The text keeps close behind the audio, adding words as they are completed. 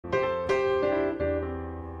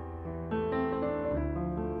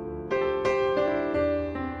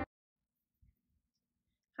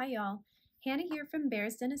Hi y'all, Hannah here from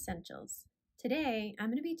Bearsden Essentials. Today I'm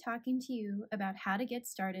going to be talking to you about how to get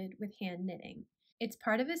started with hand knitting. It's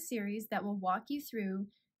part of a series that will walk you through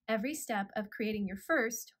every step of creating your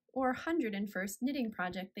first or 101st knitting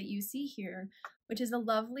project that you see here, which is a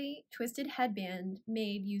lovely twisted headband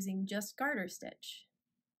made using just garter stitch.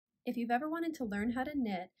 If you've ever wanted to learn how to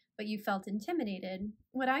knit but you felt intimidated,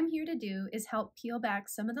 what I'm here to do is help peel back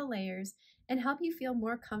some of the layers and help you feel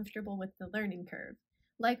more comfortable with the learning curve.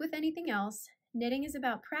 Like with anything else, knitting is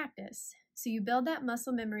about practice, so you build that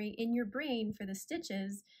muscle memory in your brain for the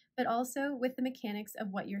stitches, but also with the mechanics of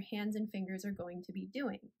what your hands and fingers are going to be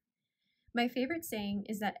doing. My favorite saying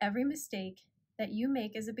is that every mistake that you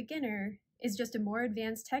make as a beginner is just a more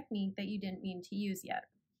advanced technique that you didn't mean to use yet.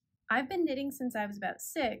 I've been knitting since I was about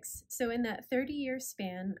 6, so in that 30-year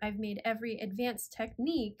span, I've made every advanced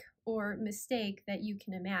technique or mistake that you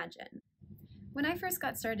can imagine. When I first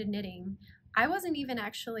got started knitting, I wasn't even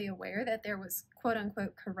actually aware that there was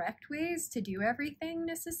quote-unquote correct ways to do everything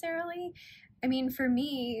necessarily. I mean, for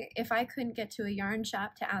me, if I couldn't get to a yarn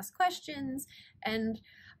shop to ask questions and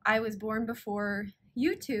I was born before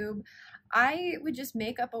YouTube, I would just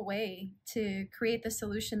make up a way to create the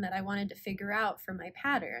solution that I wanted to figure out for my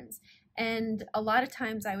patterns. And a lot of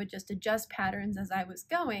times I would just adjust patterns as I was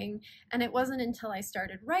going, and it wasn't until I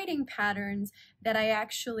started writing patterns that I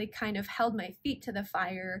actually kind of held my feet to the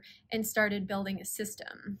fire and started building a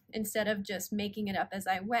system instead of just making it up as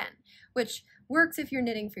I went, which works if you're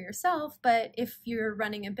knitting for yourself, but if you're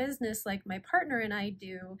running a business like my partner and I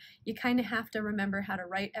do, you kind of have to remember how to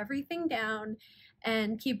write everything down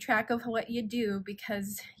and keep track of what you do,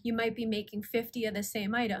 because you might be making 50 of the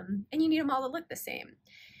same item and you need them all to look the same.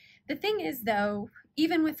 The thing is though,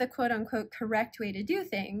 even with the quote-unquote correct way to do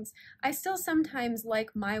things, I still sometimes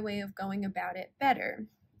like my way of going about it better.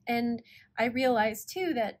 And I realize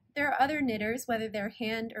too that there are other knitters, whether they're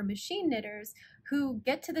hand or machine knitters, who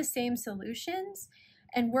get to the same solutions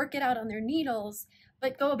and work it out on their needles,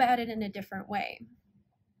 but go about it in a different way.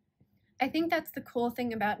 I think that's the cool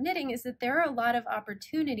thing about knitting, is that there are a lot of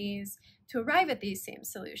opportunities to arrive at these same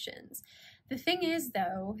solutions. The thing is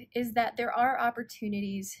though, is that there are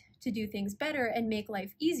opportunities to do things better and make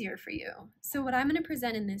life easier for you. So what I'm going to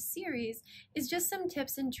present in this series is just some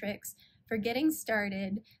tips and tricks for getting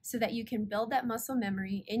started so that you can build that muscle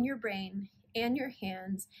memory in your brain and your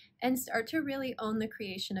hands and start to really own the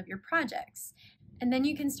creation of your projects. And then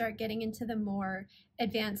you can start getting into the more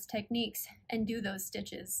advanced techniques and do those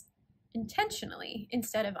stitches intentionally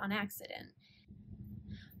instead of on accident.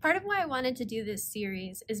 Part of why I wanted to do this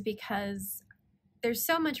series is because there's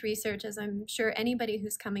so much research, as I'm sure anybody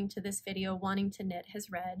who's coming to this video wanting to knit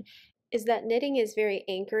has read, is that knitting is very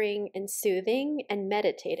anchoring and soothing and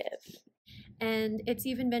meditative. And it's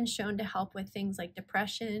even been shown to help with things like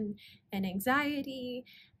depression and anxiety,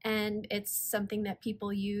 and it's something that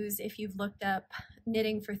people use if you've looked up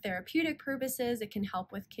knitting for therapeutic purposes. It can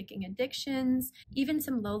help with kicking addictions, even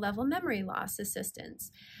some low-level memory loss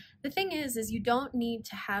assistance. The thing is you don't need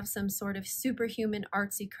to have some sort of superhuman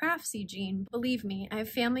artsy craftsy gene. Believe me, I have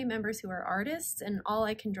family members who are artists and all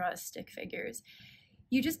I can draw is stick figures.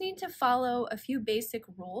 You just need to follow a few basic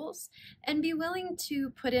rules and be willing to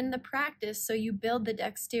put in the practice so you build the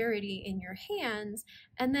dexterity in your hands,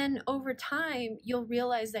 and then over time you'll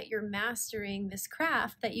realize that you're mastering this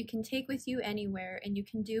craft that you can take with you anywhere and you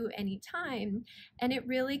can do anytime, and it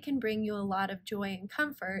really can bring you a lot of joy and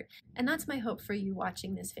comfort, and that's my hope for you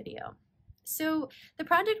watching this video. So the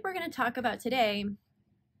project we're going to talk about today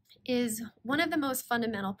is one of the most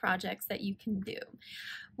fundamental projects that you can do.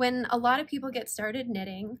 When a lot of people get started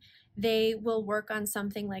knitting, they will work on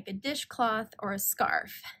something like a dishcloth or a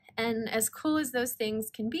scarf. And as cool as those things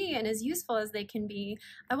can be and as useful as they can be,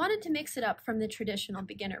 I wanted to mix it up from the traditional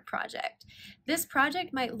beginner project. This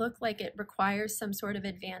project might look like it requires some sort of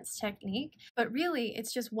advanced technique, but really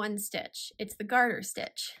it's just one stitch. It's the garter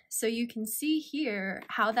stitch. So you can see here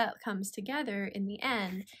how that comes together in the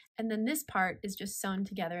end, and then this part is just sewn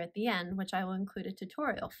together at the end, which I will include a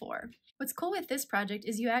tutorial for. What's cool with this project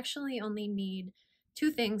is you actually only need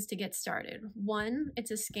 2 things to get started. 1,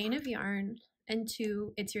 it's a skein of yarn, and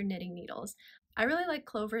 2, it's your knitting needles. I really like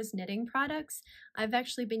Clover's knitting products. I've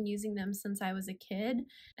actually been using them since I was a kid,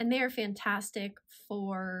 and they are fantastic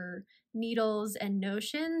for needles and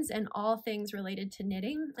notions and all things related to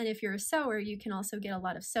knitting. And if you're a sewer, you can also get a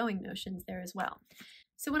lot of sewing notions there as well.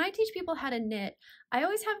 So when I teach people how to knit, I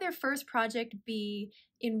always have their first project be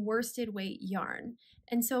in worsted weight yarn.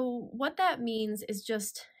 And so what that means is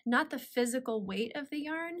just not the physical weight of the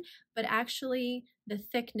yarn, but actually the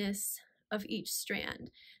thickness of each strand.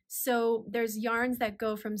 So there's yarns that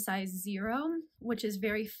go from size 0, which is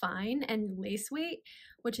very fine and lace weight,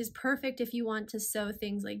 which is perfect if you want to sew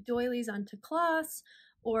things like doilies onto cloths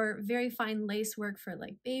or very fine lace work for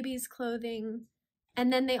like babies' clothing.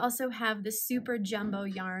 And then they also have the super jumbo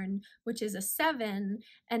yarn, which is a 7,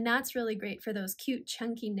 and that's really great for those cute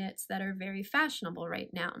chunky knits that are very fashionable right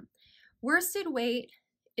now. Worsted weight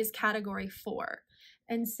is category 4.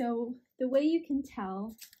 And so the way you can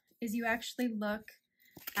tell is you actually look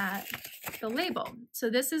at the label. So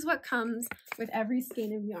this is what comes with every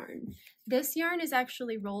skein of yarn. This yarn is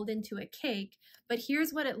actually rolled into a cake, but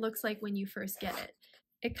here's what it looks like when you first get it.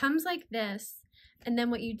 It comes like this, and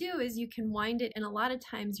then what you do is you can wind it, and a lot of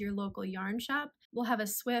times your local yarn shop will have a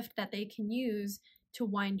swift that they can use to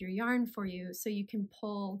wind your yarn for you so you can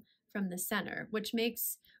pull from the center, which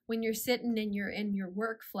makes, when you're sitting in your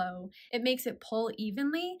workflow, it makes it pull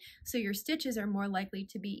evenly, so your stitches are more likely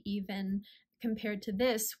to be even compared to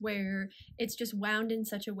this where it's just wound in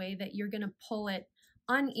such a way that you're going to pull it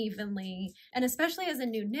unevenly. And especially as a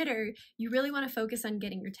new knitter, you really want to focus on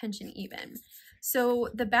getting your tension even. So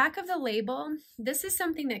the back of the label, this is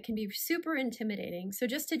something that can be super intimidating. So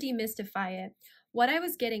just to demystify it, what I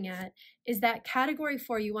was getting at is that category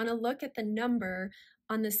 4, you want to look at the number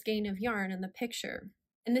on the skein of yarn in the picture.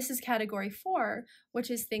 And this is category 4,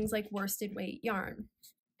 which is things like worsted weight yarn.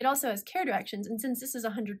 It also has care directions, and since this is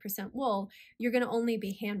 100% wool, you're going to only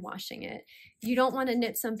be hand washing it. You don't want to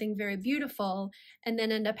knit something very beautiful and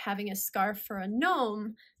then end up having a scarf for a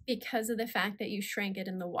gnome because of the fact that you shrank it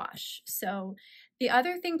in the wash. So the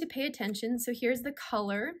other thing to pay attention, so here's the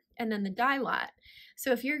color and then the dye lot.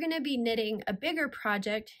 So if you're going to be knitting a bigger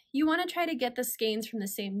project, you want to try to get the skeins from the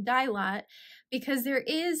same dye lot because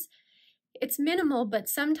it's minimal, but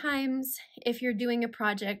sometimes if you're doing a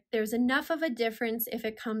project, there's enough of a difference if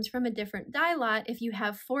it comes from a different dye lot. If you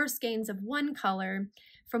have 4 skeins of one color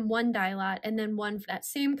from one dye lot and then one for that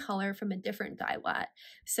same color from a different dye lot.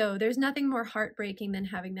 So there's nothing more heartbreaking than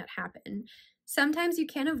having that happen. Sometimes you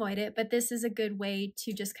can avoid it, but this is a good way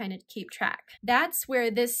to just kind of keep track. That's where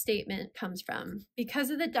this statement comes from. Because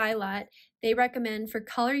of the dye lot, they recommend for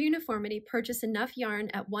color uniformity, purchase enough yarn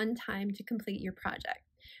at one time to complete your project.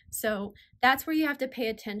 So that's where you have to pay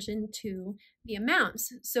attention to the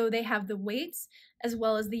amounts. So they have the weights as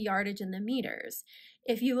well as the yardage and the meters.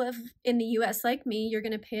 If you live in the US like me, you're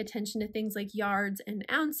going to pay attention to things like yards and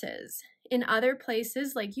ounces. In other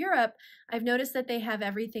places like Europe, I've noticed that they have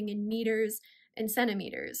everything in meters and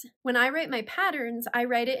centimeters. When I write my patterns, I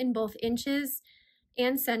write it in both inches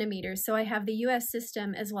and centimeters. So I have the US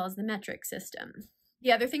system as well as the metric system.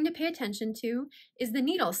 The other thing to pay attention to is the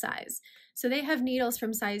needle size. So they have needles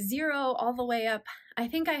from size 0 all the way up. I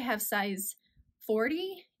think I have size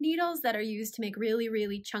 40 needles that are used to make really,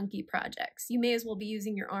 really chunky projects. You may as well be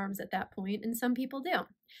using your arms at that point, and some people do.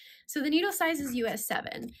 So the needle size is US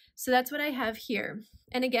 7. So that's what I have here.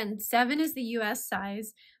 And again, 7 is the US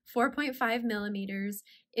size, 4.5 millimeters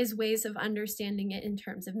is ways of understanding it in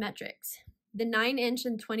terms of metrics. The 9-inch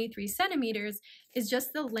and 23 centimeters is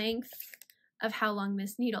just the length of how long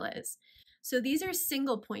this needle is. So these are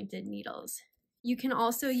single pointed needles. You can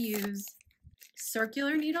also use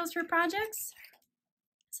circular needles for projects.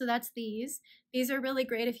 So that's these. These are really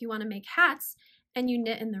great if you want to make hats and you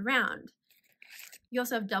knit in the round. You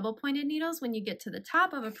also have double pointed needles when you get to the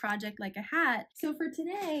top of a project like a hat. So for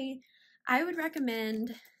today, I would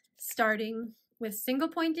recommend starting with single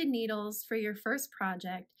pointed needles for your first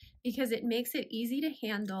project because it makes it easy to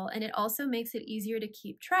handle and it also makes it easier to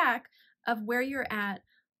keep track of where you're at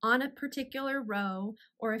on a particular row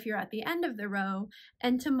or if you're at the end of the row,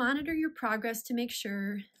 and to monitor your progress to make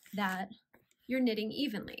sure that you're knitting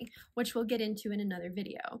evenly, which we'll get into in another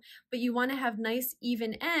video. But you want to have nice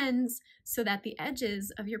even ends so that the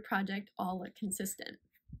edges of your project all look consistent.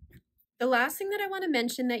 The last thing that I want to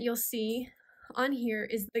mention that you'll see on here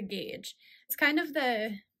is the gauge. It's kind of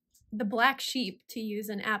the black sheep, to use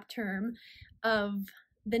an apt term, of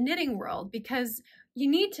the knitting world because you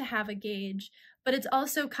need to have a gauge, but it's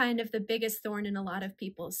also kind of the biggest thorn in a lot of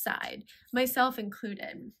people's side, myself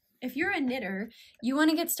included. If you're a knitter, you want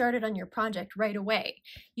to get started on your project right away.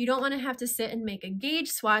 You don't want to have to sit and make a gauge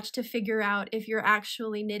swatch to figure out if you're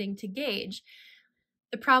actually knitting to gauge.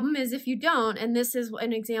 The problem is if you don't, and this is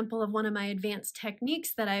an example of one of my advanced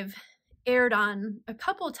techniques that I've aired on a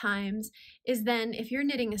couple times, is then if you're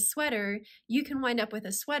knitting a sweater, you can wind up with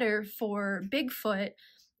a sweater for Bigfoot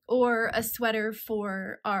or a sweater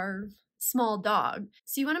for our small dog.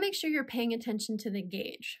 So you want to make sure you're paying attention to the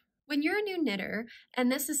gauge. When you're a new knitter,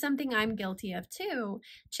 and this is something I'm guilty of too,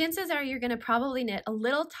 chances are you're going to probably knit a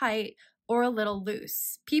little tight or a little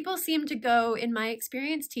loose. People seem to go, in my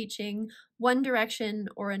experience teaching, one direction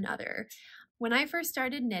or another. When I first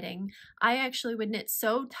started knitting, I actually would knit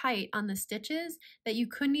so tight on the stitches that you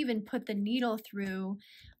couldn't even put the needle through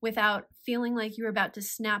without feeling like you were about to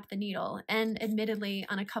snap the needle, and admittedly,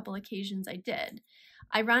 on a couple occasions I did.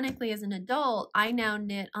 Ironically, as an adult, I now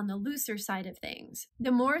knit on the looser side of things.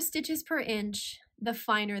 The more stitches per inch, the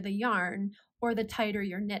finer the yarn, or the tighter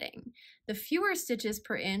you're knitting. The fewer stitches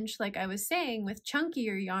per inch, like I was saying, with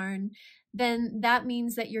chunkier yarn, then that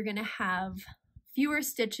means that you're gonna have fewer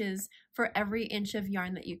stitches for every inch of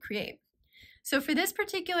yarn that you create. So for this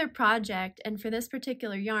particular project and for this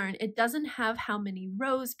particular yarn, it doesn't have how many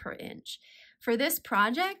rows per inch. For this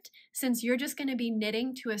project, since you're just going to be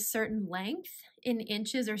knitting to a certain length in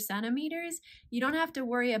inches or centimeters, you don't have to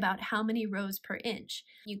worry about how many rows per inch.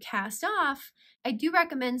 You cast off, I do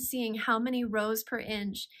recommend seeing how many rows per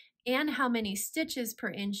inch and how many stitches per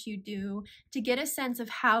inch you do to get a sense of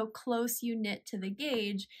how close you knit to the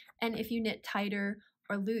gauge and if you knit tighter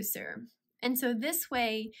or looser. And so this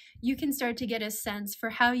way you can start to get a sense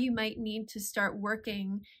for how you might need to start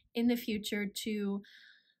working in the future to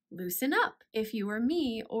loosen up if you were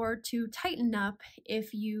me, or to tighten up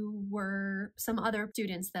if you were some other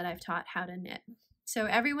students that I've taught how to knit. So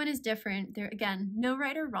everyone is different. There, again, no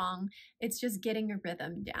right or wrong. It's just getting a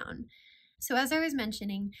rhythm down. So as I was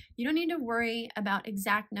mentioning, you don't need to worry about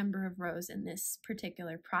exact number of rows in this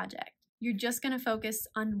particular project. You're just going to focus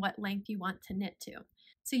on what length you want to knit to.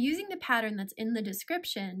 So using the pattern that's in the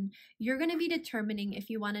description, you're going to be determining if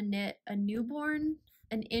you want to knit a newborn,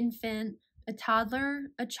 an infant, a toddler,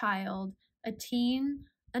 a child, a teen,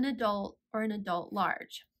 an adult, or an adult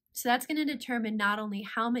large. So that's going to determine not only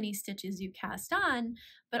how many stitches you cast on,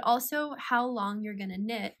 but also how long you're going to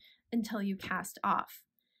knit until you cast off.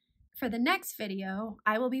 For the next video,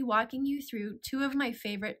 I will be walking you through two of my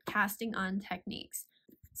favorite casting on techniques.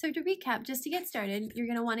 So to recap, just to get started, you're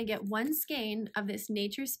going to want to get one skein of this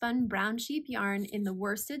Nature Spun brown sheep yarn in the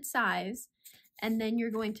worsted size, and then you're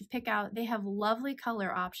going to pick out, they have lovely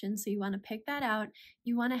color options, so you want to pick that out.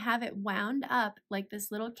 You want to have it wound up like this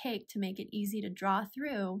little cake to make it easy to draw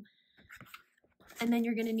through, and then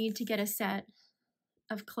you're going to need to get a set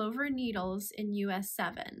of Clover needles in US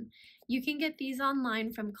 7. You can get these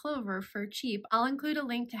online from Clover for cheap. I'll include a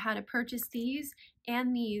link to how to purchase these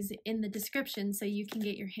and these in the description so you can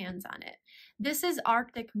get your hands on it. This is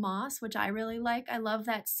Arctic Moss, which I really like. I love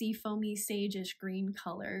that seafoamy sage-ish green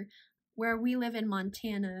color. Where we live in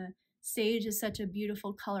Montana, sage is such a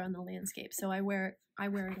beautiful color on the landscape, so I wear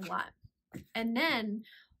it a lot. And then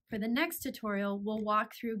for the next tutorial, we'll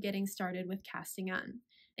walk through getting started with casting on.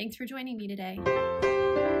 Thanks for joining me today.